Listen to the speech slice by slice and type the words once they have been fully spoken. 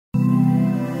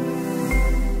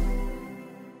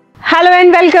Hello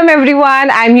and welcome everyone.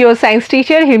 I'm your science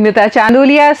teacher Himnita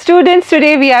Chandolia. Students,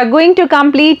 today we are going to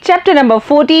complete chapter number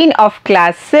 14 of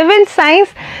class 7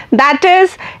 science, that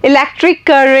is electric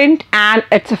current and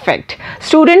its effect.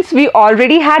 Students, we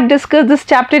already had discussed this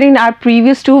chapter in our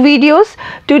previous two videos.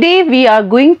 Today we are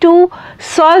going to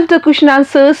solve the question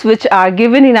answers which are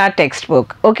given in our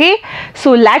textbook. Okay,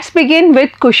 so let's begin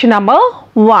with question number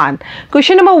 1.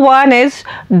 Question number 1 is,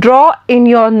 draw in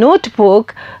your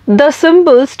notebook the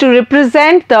symbols to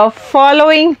represent the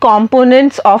following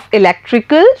components of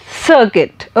electrical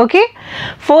circuit. Okay,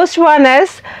 first one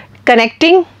is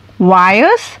connecting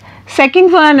wires,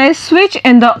 second one is switch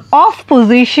in the off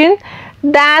position,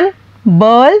 then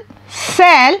bulb,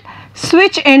 cell,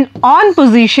 switch in on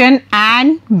position,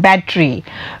 and battery.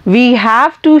 We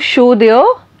have to show their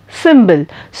symbol.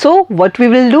 So what we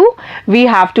will do, we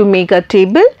have to make a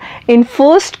table. In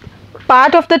first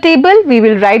part of the table we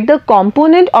will write the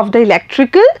component of the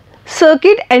electrical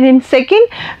circuit, and in second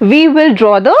we will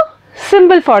draw the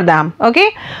symbol for them. Okay,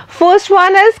 first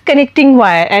one is connecting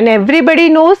wire, and everybody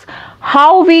knows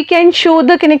how we can show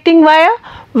the connecting wire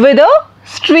with a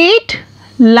straight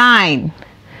line.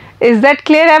 Is that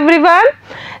clear everyone?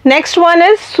 Next one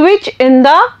is switch in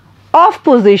the of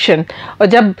position, और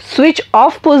जब switch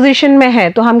off position में है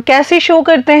तो हम कैसे show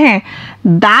करते हैं?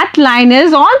 That line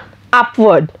is on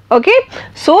upward. Okay,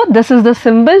 so this is the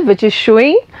symbol which is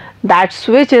showing that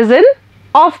switch is in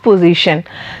of position.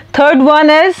 Third one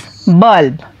is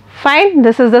bulb. Fine,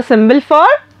 this is the symbol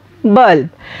for bulb.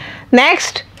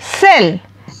 Next cell,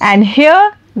 and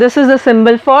here this is the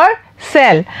symbol for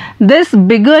cell. This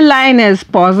bigger line is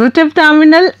positive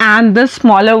terminal and the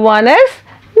smaller one is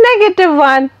negative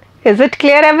one. Is it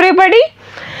clear everybody?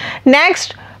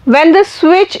 Next, when the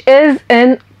switch is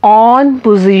in on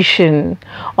position,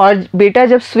 और बेटा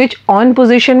जब switch on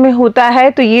position में होता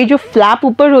है तो ये जो flap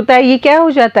ऊपर होता है ये क्या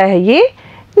हो जाता है? ये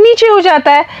नीचे हो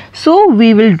जाता है. So we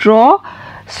will draw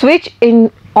switch in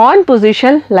on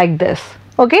position like this.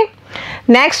 Okay.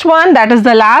 Next one, that is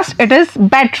the last, it is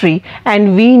battery,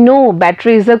 and we know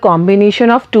battery is a combination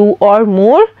of two or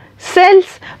more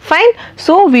cells. Fine,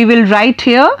 so we will write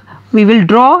here, we will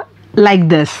draw like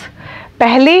this.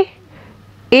 पहले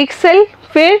एक cell,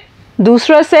 फिर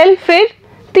दूसरा cell, फिर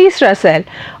तीसरा cell,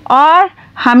 और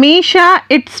हमेशा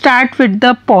it start with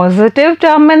the positive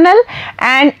terminal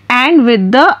and end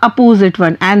with the opposite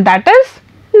one, and that is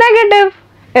negative.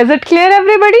 Is it clear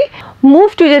everybody?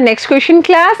 Move to the next question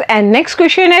class, and next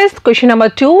question is question number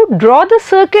 2. Draw the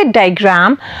circuit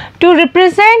diagram to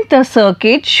represent the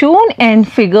circuit shown in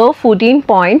figure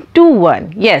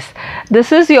 14.21. Yes,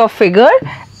 this is your figure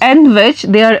in which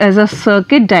there is a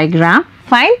circuit diagram.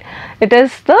 Fine, it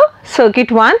is the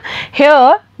circuit one.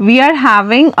 Here we are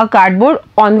having a cardboard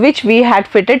on which we had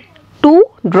fitted two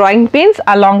drawing pins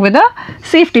along with a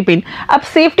safety pin. अब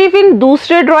safety pin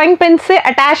दूसरे drawing pin से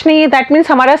attach नहीं है, that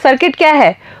means हमारा circuit क्या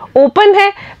है? Open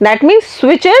है, that means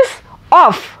switch is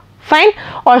off. Fine,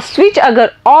 और switch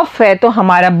अगर off है तो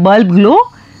हमारा bulb glow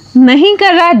नहीं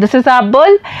कर रहा है. This is our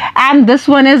bulb and this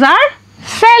one is our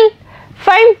cell.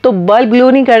 Fine, तो bulb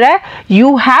glow नहीं कर रहा है.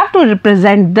 You have to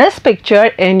represent this picture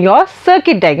in your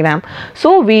circuit diagram.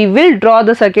 So we will draw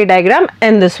the circuit diagram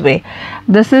in this way.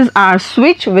 This is our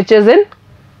switch which is in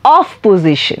off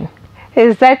position.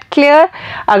 Is that clear?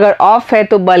 अगर off है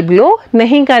तो bulb glow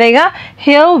नहीं करेगा.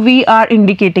 Here we are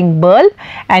indicating bulb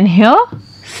and here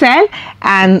cell,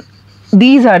 and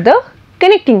these are the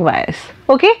connecting wires.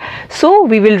 Okay, so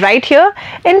we will write here,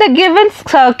 in the given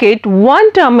circuit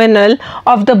one terminal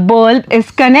of the bulb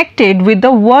is connected with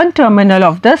the one terminal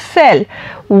of the cell,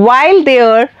 while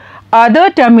their other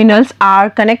terminals are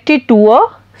connected to a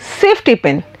safety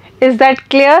pin. Is that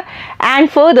clear?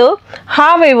 And further,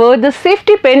 however, the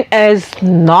safety pin is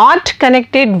not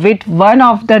connected with one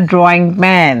of the drawing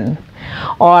pin,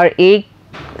 और एक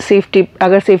safety,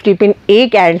 अगर safety pin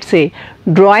एक and से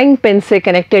drawing pin से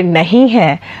connected नहीं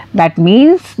है, that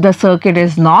means the circuit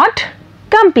is not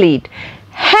complete.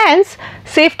 Hence,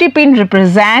 safety pin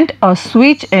represent a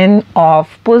switch in off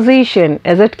position.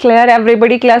 Is it clear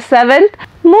everybody, class 7th?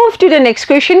 Move to the next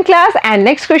question class, and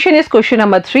next question is question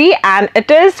number 3, and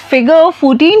it is figure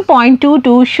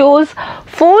 14.22 shows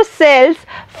 4 cells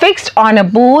fixed on a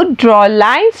board. Draw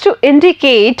lines to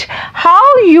indicate how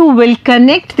you will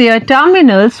connect their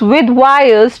terminals with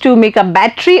wires to make a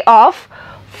battery of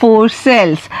 4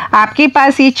 cells. आपके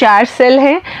पास ये 4 cell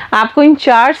हैं, आपको इन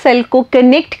 4 cell को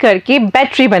connect करके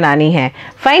battery बनानी है.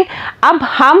 Fine, अब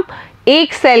हम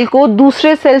एक सेल को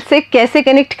दूसरे सेल से कैसे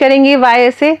कनेक्ट करेंगे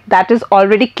वायर से? That is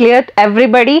already clear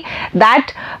everybody,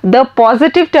 that the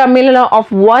positive terminal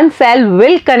of one cell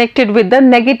will connected with the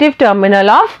negative terminal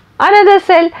of another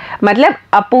cell. मतलब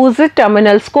opposite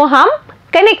terminals को हम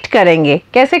connect करेंगे.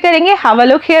 कैसे करेंगे? Have a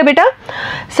look here बेटा.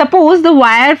 Suppose the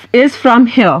wire is from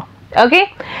here. Okay,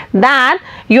 then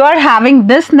you are having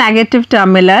this negative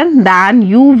terminal, then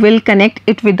you will connect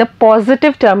it with the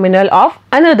positive terminal of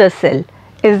another cell.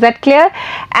 Is that clear?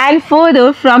 And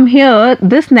further from here,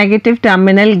 this negative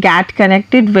terminal get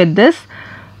connected with this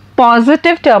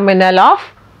positive terminal of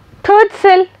third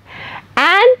cell.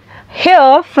 And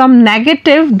here from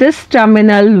negative, this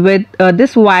terminal with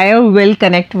this wire will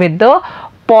connect with the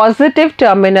positive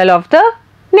terminal of the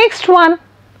next one.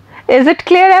 Is it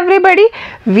clear everybody?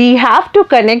 We have to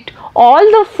connect all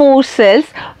the 4 cells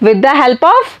with the help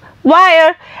of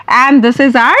wire, and this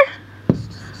is our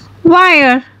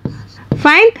wire.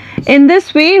 Fine. In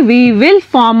this way we will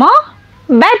form a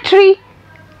battery.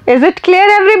 Is it clear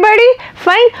everybody?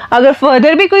 Fine. अगर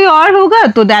further भी कोई और होगा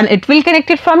तो then it will connect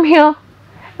it from here.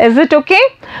 Is it okay?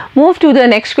 Move to the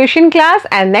next question class,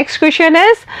 and next question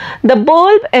is the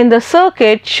bulb in the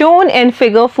circuit shown in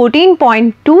figure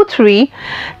 14.23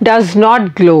 does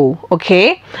not glow.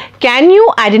 Okay. Can you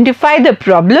identify the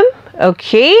problem?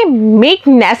 Okay. Make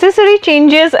necessary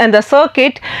changes in the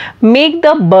circuit, make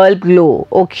the bulb glow.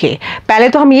 Okay. पहले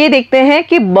तो हम ये देखते हैं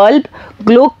कि bulb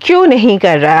glow क्यों नहीं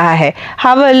कर रहा है.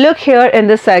 Have a look here in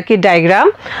the circuit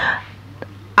diagram.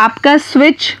 आपका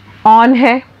switch on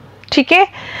है. ठीक है,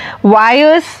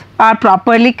 wires are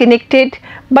properly connected,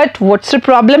 but what's the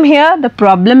problem here? The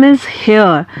problem is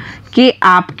here कि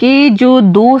आपके जो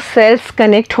 2 सेल्स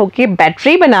कनेक्ट होके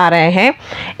बैटरी बना रहे हैं,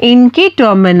 इनके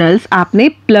टर्मिनल्स आपने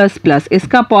प्लस प्लस,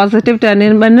 इसका पॉजिटिव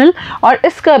टर्मिनल और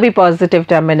इसका भी पॉजिटिव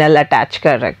टर्मिनल अटैच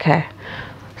कर रखा है.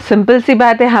 सिंपल सी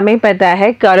बात है, हमें पता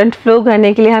है करंट फ्लो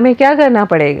करने के लिए हमें क्या करना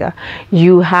पड़ेगा.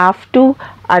 You have to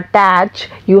attach,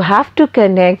 you have to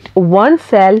connect one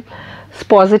cell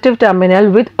positive terminal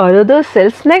with other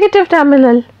cells negative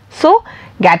terminal. So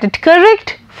get it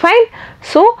correct. Fine.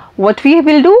 So what we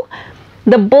will do,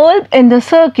 the bulb in the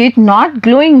circuit not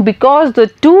glowing because the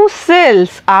 2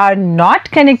 cells are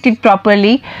not connected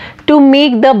properly. To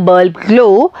make the bulb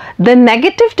glow, the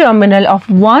negative terminal of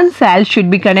one cell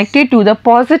should be connected to the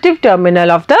positive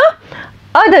terminal of the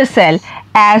other cell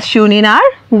as shown in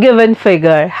our given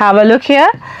figure. Have a look here.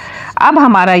 अब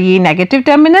हमारा ये negative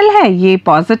terminal है, ये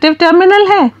positive terminal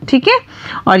है. ठीक है,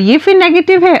 और ये फिर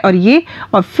नेगेटिव है और ये,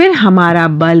 और फिर हमारा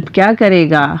बल्ब क्या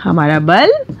करेगा, हमारा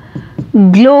बल्ब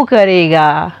ग्लो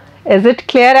करेगा. Is it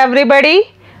clear everybody?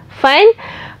 Fine.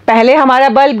 पहले हमारा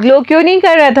बल्ब ग्लो क्यों नहीं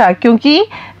कर रहा था? क्योंकि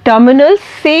टर्मिनल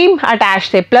सेम अटैच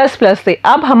थे, प्लस प्लस थे.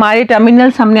 अब हमारे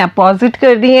टर्मिनल्स हमने अपोजिट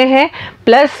कर दिए हैं,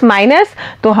 प्लस माइनस,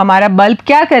 तो हमारा बल्ब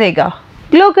क्या करेगा,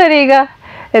 ग्लो करेगा.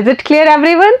 Is it clear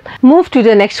everyone? Move to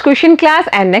the next question class,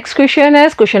 and next question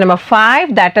is question number 5,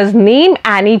 that is name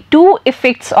any 2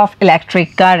 effects of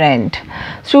electric current.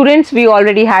 Students, we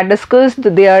already had discussed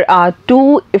that there are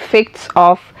 2 effects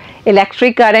of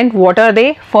electric current. What are they?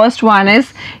 First one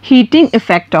is heating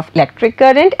effect of electric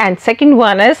current, and second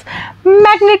one is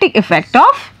magnetic effect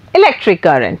of electric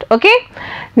current. Okay.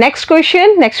 Next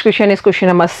question is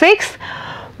question number 6.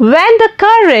 When the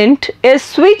current is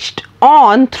switched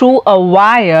on through a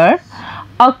wire,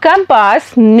 a compass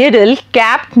needle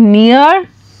kept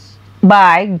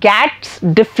nearby gets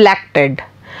deflected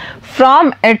from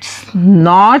its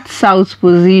north-south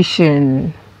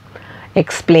position.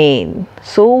 Explain.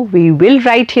 So we will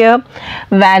write here,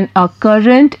 when a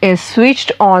current is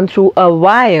switched on through a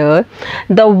wire,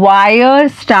 the wire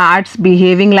starts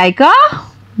behaving like a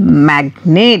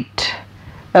magnet.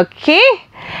 Okay.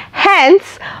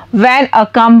 Hence, when a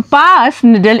compass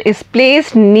needle is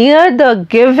placed near the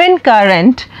given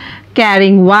current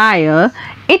carrying wire,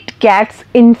 it gets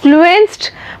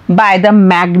influenced by the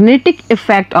magnetic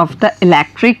effect of the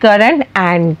electric current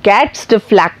and gets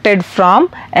deflected from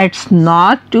its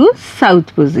north to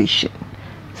south position.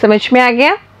 समझ में आ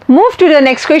गया? Move to the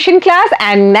next question class,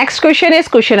 and next question is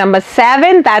question number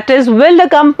 7, that is will the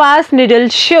compass needle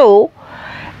show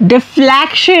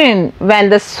deflection when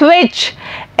the switch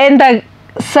in the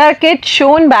circuit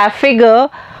shown by figure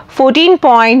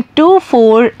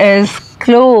 14.24 is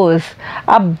closed.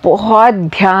 अब बहुत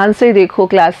ध्यान से देखो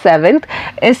class 7th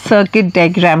इस circuit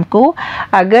diagram को.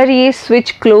 अगर ये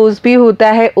switch close भी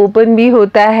होता है, ओपन भी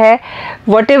होता है,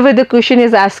 what ever the question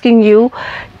is asking you,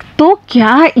 तो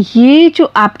क्या ये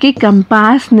जो आपकी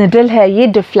कंपास निडल है ये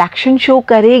डिफ्लेक्शन शो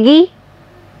करेगी?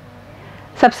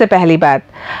 सबसे पहली बात,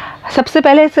 सबसे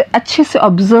पहले इसे अच्छे से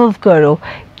ऑब्जर्व करो.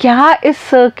 क्या इस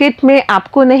सर्किट में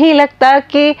आपको नहीं लगता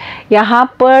कि यहाँ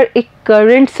पर एक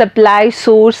current supply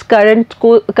source,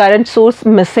 current source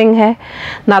missing है?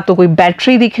 ना तो कोई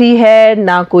बैटरी दिख रही है,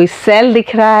 ना कोई सेल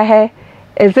दिख रहा है.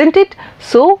 isn't it?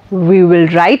 So we will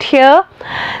write here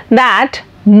that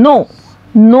no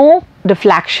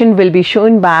deflection will be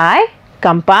shown by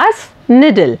compass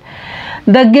needle.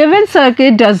 The given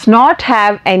circuit does not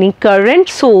have any current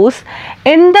source.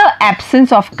 In the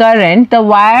absence of current, the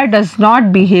wire does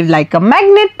not behave like a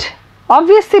magnet.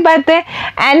 Obviously बात है,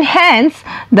 and hence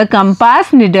the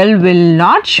compass needle will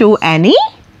not show any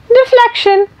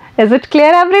deflection. Is it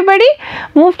clear, everybody?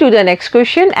 Move to the next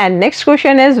question, and next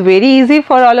question is very easy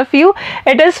for all of you.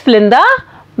 It is fill in the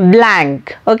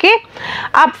blank. Okay,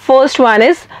 up first one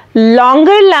is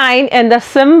longer line in the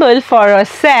symbol for a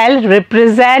cell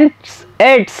represents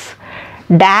its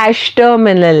dash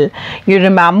terminal. You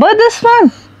remember this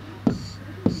one?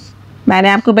 मैंने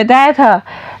आपको बताया था,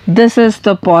 this is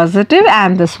the positive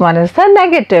and this one is the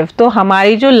negative. तो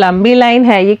हमारी जो लंबी line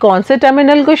है ये कौन से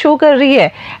टर्मिनल को शो कर रही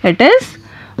है? It is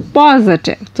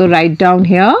positive. So write down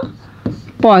here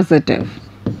positive.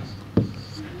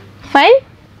 Fine.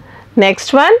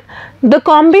 Next one, the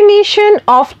combination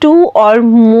of two or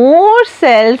more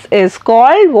cells is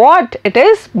called what? It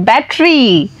is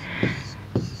battery.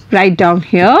 Write down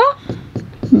here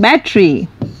battery.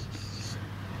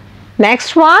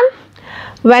 Next one,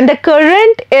 when the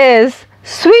current is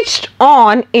switched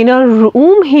on in a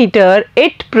room heater,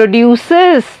 it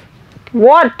produces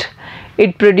what?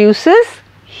 It produces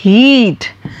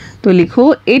heat. तो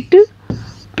लिखो it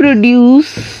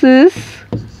produces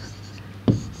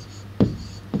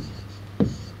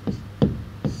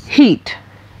heat.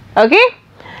 Okay,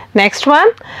 next one,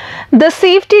 the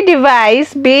safety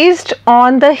device based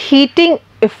on the heating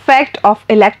effect of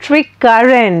electric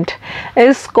current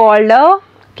is called a,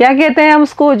 क्या कहते हैं हम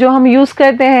उसको जो हम use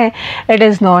करते हैं? It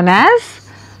is known as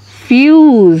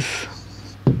fuse.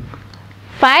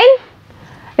 Fine.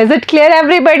 Is it clear,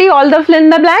 everybody? All the fill in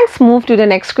the blanks. Move to the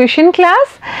next question,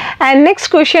 class. And next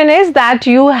question is that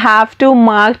you have to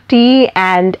mark T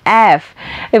and F.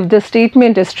 If the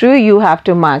statement is true, you have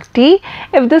to mark T.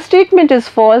 If the statement is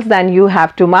false, then you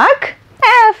have to mark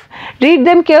F. Read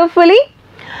them carefully.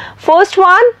 First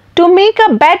one, to make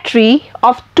a battery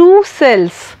of two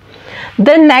cells,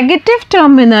 the negative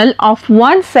terminal of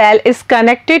one cell is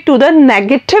connected to the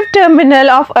negative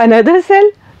terminal of another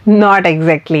cell. Not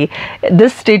exactly.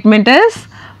 This statement is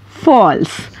false.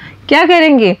 क्या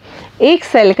करेंगे? एक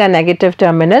cell का negative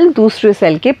terminal दूसरे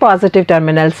cell के positive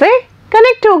terminal से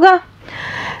connect होगा.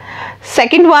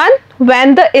 Second one,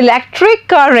 when the electric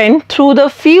current through the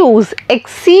fuse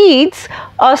exceeds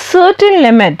a certain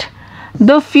limit,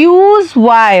 the fuse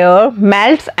wire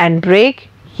melts and breaks.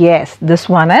 Yes, this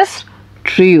one is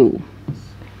true.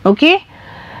 Okay,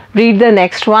 read the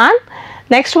next one.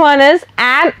 Next one is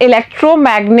an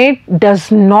electromagnet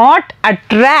does not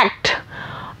attract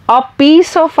a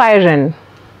piece of iron.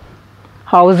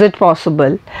 How is it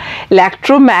possible?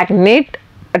 Electromagnet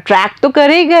attract तो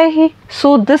करेगा ही.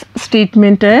 So this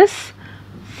statement is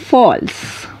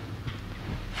false.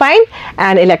 Fine.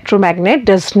 An electromagnet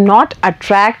does not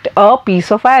attract a piece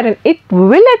of iron. It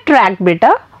will attract,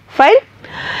 beta. Fine.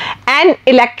 An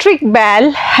electric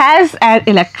bell has an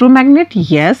electromagnet.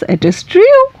 Yes, it is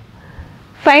true.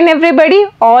 Fine, everybody.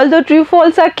 All the true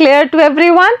false are clear to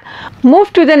everyone.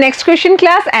 Move to the next question,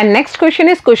 class. And next question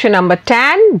is question number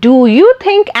 10. Do you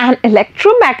think an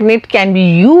electromagnet can be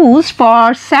used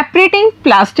for separating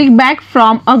plastic bag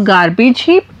from a garbage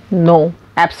heap? No,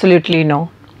 absolutely no.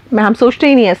 हम सोचते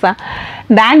ही नहीं ऐसा.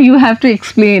 Then you have to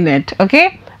explain it.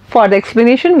 Okay. For the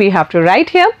explanation, we have to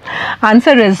write here.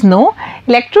 Answer is no.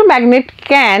 Electromagnet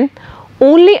can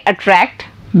only attract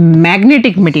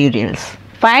magnetic materials.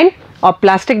 Fine. और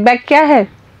plastic bag क्या है?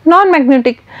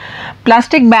 Non-magnetic.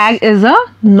 Plastic bag is a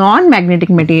non-magnetic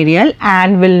material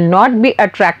and will not be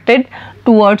attracted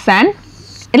towards an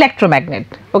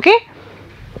electromagnet. Okay.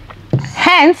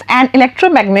 Hence, an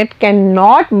electromagnet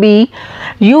cannot be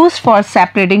used for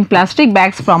separating plastic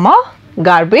bags from a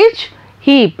garbage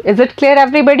heap. Is it clear,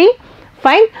 everybody?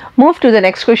 Fine. Move to the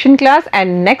next question, class.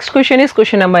 And next question is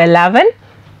question number 11.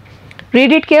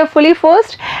 Read it carefully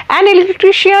first. An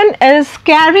electrician is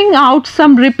carrying out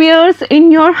some repairs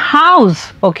in your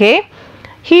house. Okay.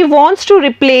 He wants to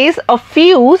replace a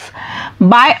fuse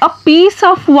by a piece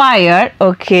of wire.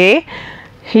 Okay.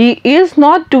 He is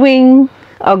not doing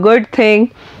a good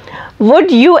thing.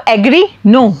 Would you agree?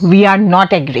 No, we are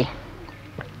not agree.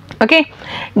 Okay.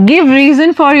 Give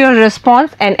reason for your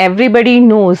response and everybody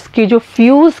knows कि जो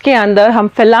fuse के अंदर हम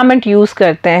filament use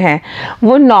करते हैं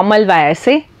वो normal wire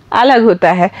से अलग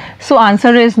होता है. So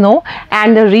answer is no,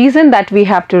 and the reason that we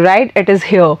have to write it is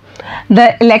here.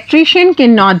 The electrician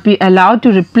cannot be allowed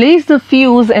to replace the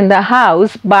fuse in the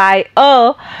house by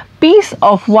a piece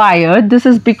of wire. This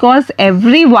is because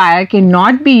every wire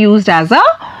cannot be used as a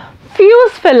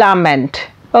fuse filament.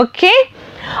 Okay.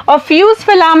 A fuse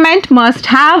filament must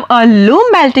have a low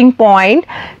melting point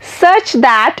such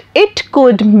that it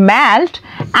could melt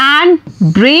and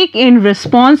break in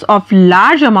response of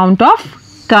large amount of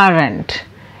current.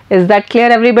 Is that clear,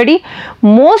 everybody?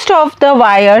 Most of the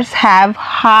wires have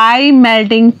high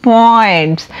melting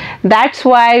points. That's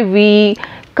why we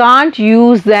can't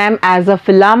use them as a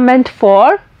filament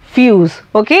for fuse.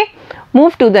 Okay.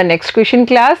 Move to the next question,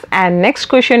 class, and next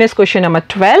question is question number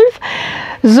 12.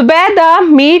 Zubaida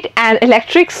made an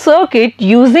electric circuit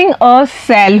using a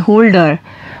cell holder.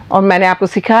 और मैंने आपको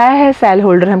सिखाया है cell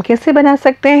holder हम कैसे बना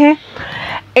सकते हैं.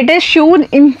 It is shown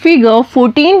in figure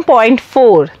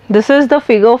 14.4. This is the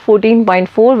figure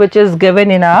 14.4 which is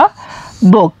given in our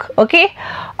book. Okay,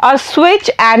 a switch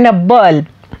and a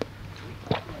bulb.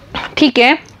 ठीक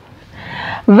है.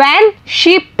 When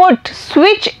she put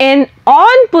switch in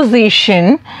on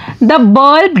position, the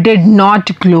bulb did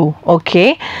not glow.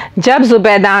 Okay, जब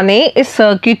जुबैदा ने इस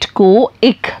circuit को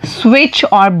एक switch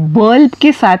और bulb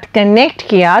के साथ कनेक्ट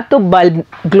किया तो बल्ब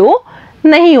ग्लो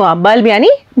नहीं हुआ. बल्ब यानी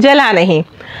जला नहीं.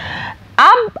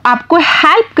 अब आपको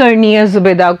हेल्प करनी है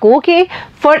जुबैदा को कि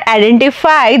for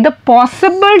identify the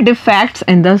possible defects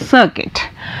in the circuit.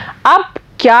 अब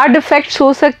क्या डिफेक्ट्स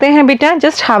हो सकते हैं बेटा?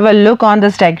 Just have a look on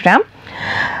this diagram.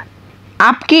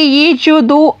 आपके ये जो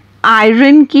दो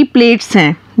आयरन की प्लेट्स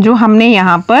हैं जो हमने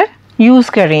यहाँ पर यूज़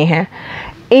कर रही हैं,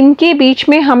 इनके बीच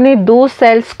में हमने दो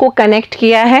सेल्स को कनेक्ट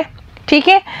किया है. ठीक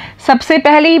है. सबसे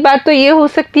पहली बात तो ये हो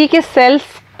सकती है कि सेल्स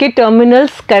के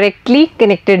टर्मिनल्स करेक्टली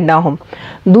कनेक्टेड ना हो.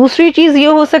 दूसरी चीज़ ये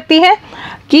हो सकती है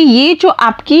कि ये जो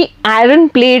आपकी आयरन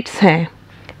प्लेट्स हैं,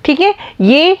 ठीक है,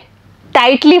 ये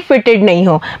टाइटली फिटेड नहीं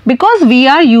हो because we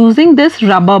are using this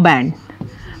rubber band.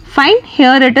 Fine,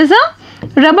 here it is a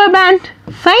rubber band.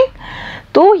 Fine.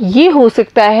 तो ये हो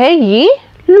सकता है ये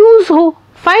लूज हो.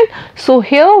 Fine. So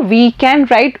here we can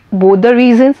write both the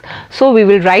reasons. So we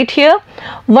will write here.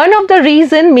 One of the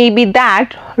reason may be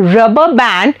that rubber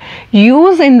band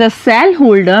used in the cell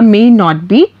holder may not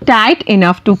be tight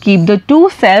enough to keep the two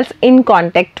cells in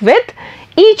contact with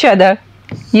each other.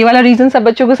 ये वाला reason सब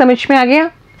बच्चों को समझ में आ गया?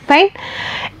 Fine.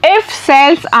 If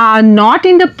cells are not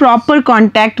in the proper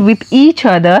contact with each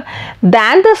other,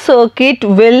 then the circuit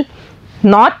will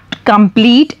not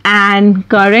complete and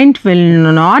current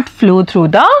will not flow through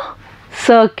the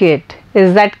circuit.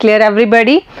 Is that clear,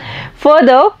 everybody?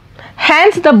 Further,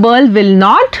 hence the bulb will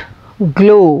not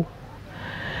glow.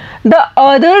 The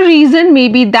other reason may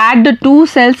be that the two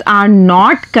cells are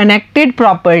not connected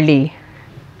properly.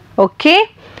 Okay,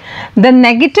 the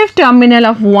negative terminal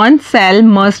of one cell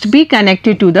must be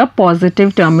connected to the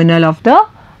positive terminal of the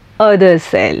other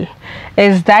cell.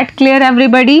 Is that clear,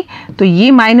 everybody? तो ये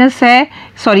minus है,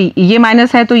 sorry ये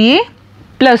minus है तो ये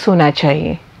plus होना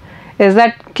चाहिए. Is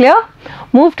that clear?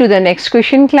 Move to the next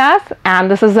question, class,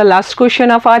 and this is the last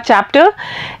question of our chapter.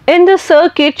 In the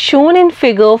circuit shown in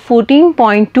figure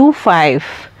 14.25,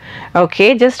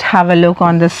 okay, just have a look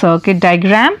on the circuit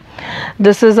diagram.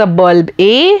 This is a bulb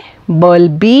A,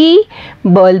 bulb B,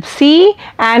 bulb C,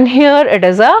 and here it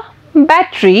is a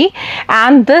battery,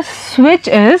 and this switch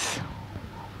is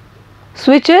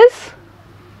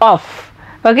off.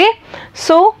 Okay,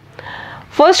 so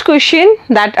first question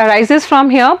that arises from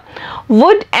here: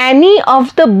 would any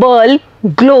of the bulb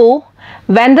glow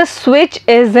when the switch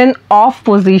is in off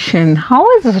position? How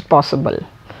is it possible?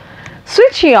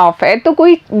 Switch he of है तो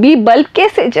कोई भी bulb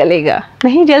कैसे जलेगा?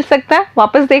 नहीं जल सकता.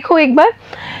 वापस देखो एक बार,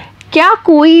 क्या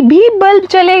कोई भी बल्ब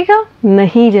जलेगा?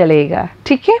 नहीं जलेगा.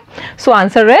 ठीक है. So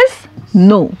answer is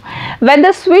no. When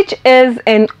the switch is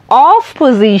in off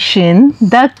position,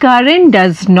 the current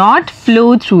does not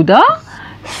flow through the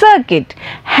circuit.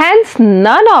 Hence,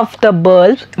 none of the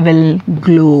bulbs will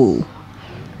glow.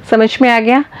 समझ में आ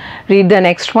गया? Read the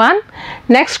next one.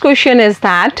 Next question is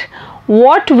that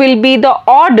what will be the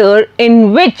order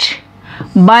in which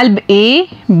bulb A,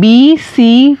 B,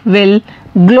 C will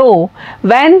glow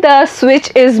when the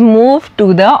switch is moved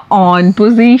to the on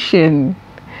position?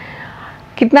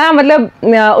 कितना मतलब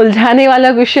उलझाने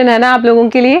वाला question है ना आप लोगों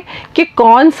के लिए कि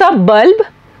कौन सा बल्ब,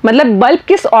 मतलब बल्ब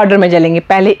किस ऑर्डर में जलेंगे.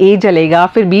 पहले A जलेगा,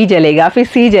 फिर B जलेगा, फिर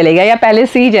C जलेगा, या पहले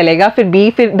C जलेगा फिर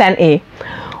B फिर then A.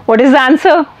 What is the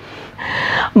answer?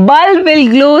 Bulb will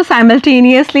glow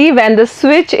simultaneously when the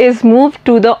switch is moved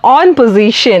to the on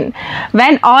position.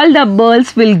 When all the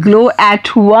bulbs will glow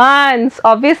at once.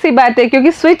 Obvious सी बात है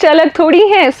क्योंकि switch अलग थोड़ी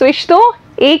है, switch तो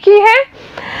एक ही है.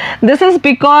 This is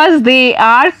because they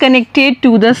are connected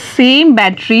to the same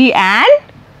battery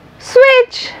and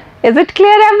switch. Is it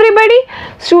clear, everybody?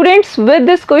 Students, with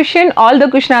this question, all the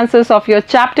question answers of your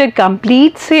chapter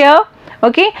completes here.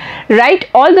 Okay, write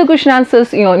all the question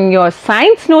answers in your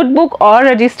science notebook or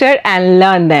register and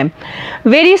learn them.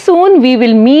 Very soon we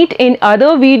will meet in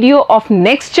other video of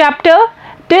next chapter.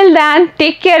 Till then,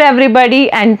 take care everybody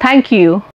and thank you.